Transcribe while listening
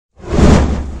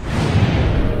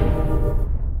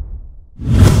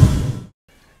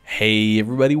Hey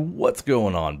everybody, what's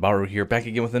going on? Bahroo here, back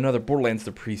again with another Borderlands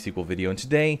the pre-sequel video, and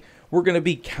today we're going to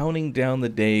be counting down the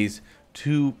days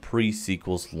to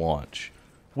pre-sequel's launch.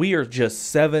 We are just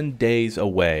 7 days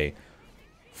away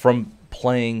from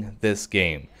playing this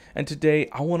game, and today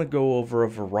I want to go over a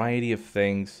variety of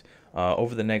things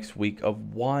over the next week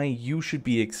of why you should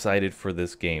be excited for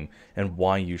this game and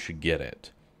why you should get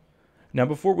it. Now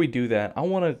before we do that, I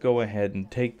want to go ahead and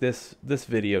take this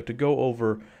video to go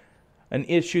over an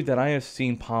issue that I have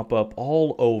seen pop up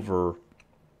all over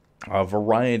a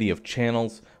variety of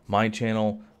channels, my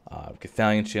channel,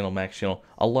 Cathalion's channel, Mac's channel,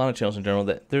 a lot of channels in general,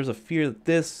 that there's a fear that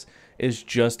this is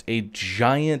just a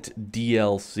giant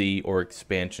DLC or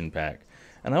expansion pack.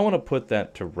 And I want to put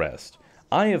that to rest.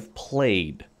 I have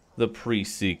played the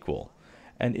pre-sequel,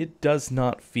 and it does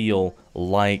not feel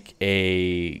like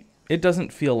an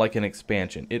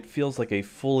expansion. It feels like a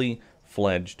fully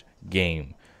fledged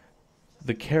game.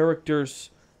 The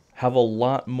characters have a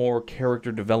lot more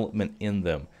character development in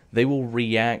them. They will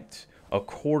react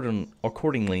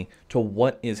accordingly to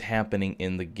what is happening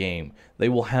in the game. They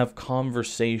will have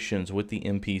conversations with the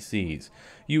NPCs.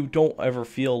 You don't ever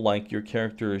feel like your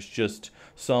character is just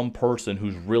some person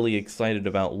who's really excited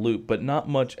about loot, but not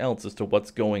much else as to what's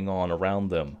going on around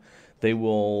them. They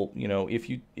will, if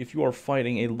you are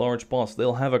fighting a large boss,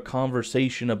 they'll have a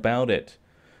conversation about it.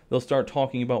 They'll start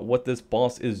talking about what this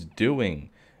boss is doing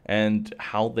and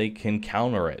how they can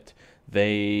counter it.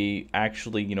 They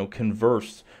actually,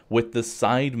 converse with the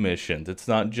side missions. It's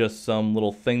not just some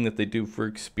little thing that they do for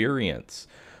experience.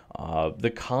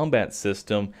 The combat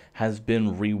system has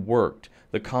been reworked.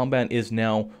 The combat is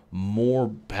now more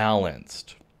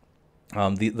balanced.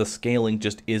 The scaling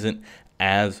just isn't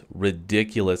as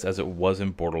ridiculous as it was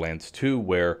in Borderlands 2,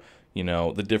 where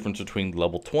the difference between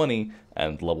level 20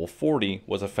 and level 40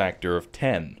 was a factor of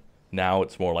 10. Now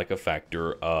it's more like a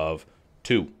factor of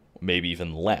 2, maybe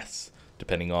even less,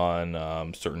 depending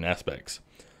on certain aspects.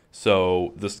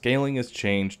 So the scaling has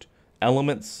changed.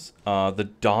 Elements, the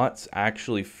dots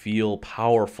actually feel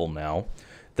powerful now.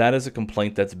 That is a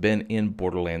complaint that's been in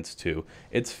Borderlands 2.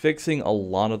 It's fixing a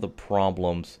lot of the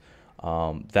problems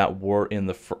that were in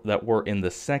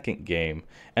the second game,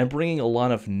 and bringing a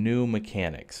lot of new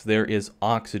mechanics. There is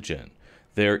oxygen,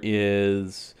 there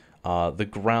is the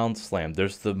ground slam,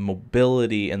 there's the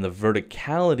mobility and the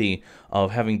verticality of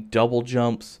having double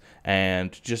jumps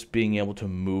and just being able to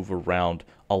move around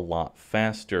a lot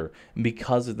faster. And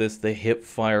because of this, the hip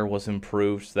fire was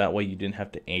improved, so that way you didn't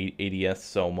have to ADS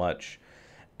so much,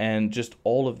 and just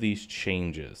all of these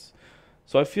changes.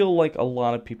 So I feel like a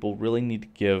lot of people really need to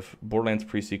give Borderlands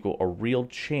pre-sequel a real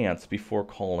chance before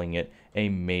calling it a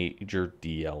major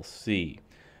DLC.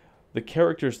 The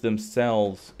characters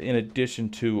themselves, in addition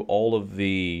to all of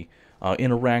the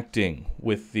interacting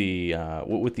with the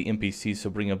NPCs, so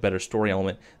bring a better story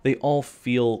element, they all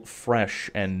feel fresh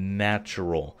and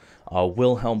natural.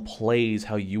 Wilhelm plays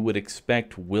how you would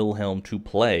expect Wilhelm to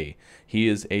play. He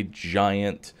is a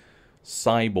giant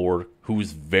cyborg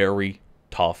who's very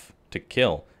tough to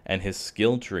kill, and his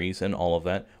skill trees and all of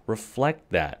that reflect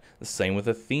that. The same with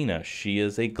Athena. She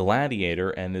is a gladiator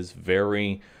and is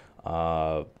very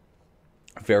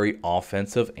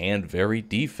offensive and very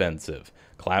defensive.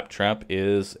 Claptrap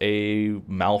is a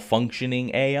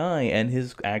malfunctioning AI, and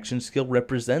his action skill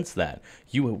represents that.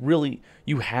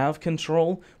 You have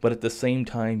control, but at the same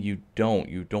time you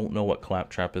don't know what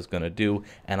Claptrap is going to do,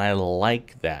 and I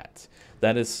like that.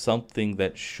 That is something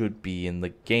that should be in the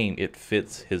game. It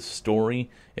fits his story,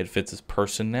 it fits his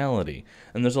personality.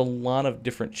 And there's a lot of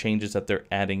different changes that they're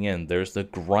adding in. There's the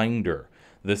grinder.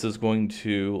 This is going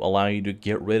to allow you to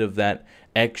get rid of that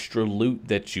extra loot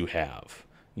that you have.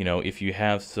 If you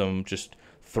have some just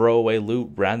throwaway loot,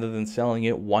 rather than selling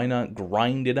it, why not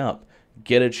grind it up?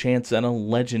 Get a chance at a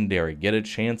legendary, get a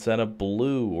chance at a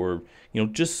blue, or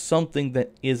just something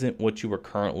that isn't what you are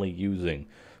currently using.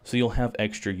 So you'll have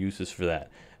extra uses for that.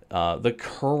 The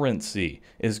currency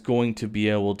is going to be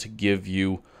able to give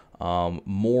you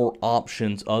more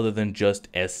options other than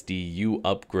just SDU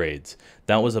upgrades.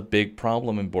 That was a big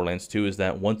problem in Borderlands 2, is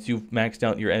that once you've maxed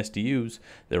out your SDUs,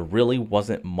 there really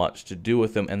wasn't much to do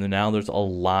with them, and now there's a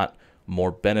lot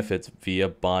more benefits via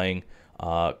buying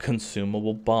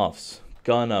consumable buffs,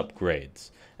 gun upgrades,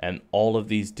 and all of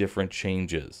these different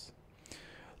changes.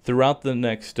 Throughout the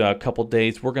next couple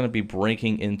days, we're going to be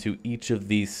breaking into each of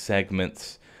these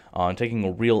segments, taking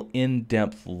a real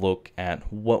in-depth look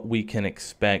at what we can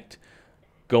expect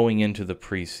going into the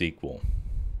pre-sequel.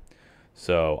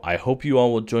 So I hope you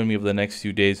all will join me over the next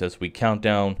few days as we count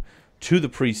down to the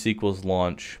pre-sequel's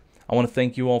launch. I want to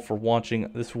thank you all for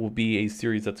watching. This will be a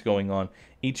series that's going on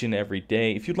each and every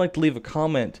day. If you'd like to leave a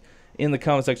comment in the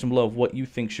comment section below of what you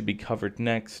think should be covered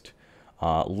next.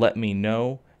 Let me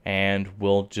know, and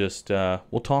we'll just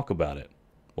we'll talk about it.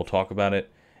 We'll talk about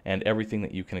it and everything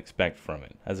that you can expect from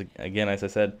it. Again, as I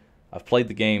said, I've played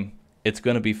the game. It's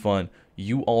going to be fun.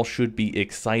 You all should be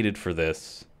excited for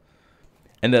this.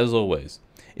 And as always,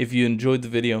 if you enjoyed the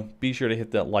video, be sure to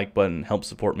hit that like button and help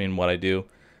support me in what I do.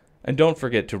 And don't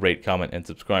forget to rate, comment, and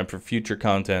subscribe for future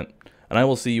content. And I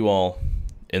will see you all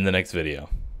in the next video.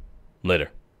 Later.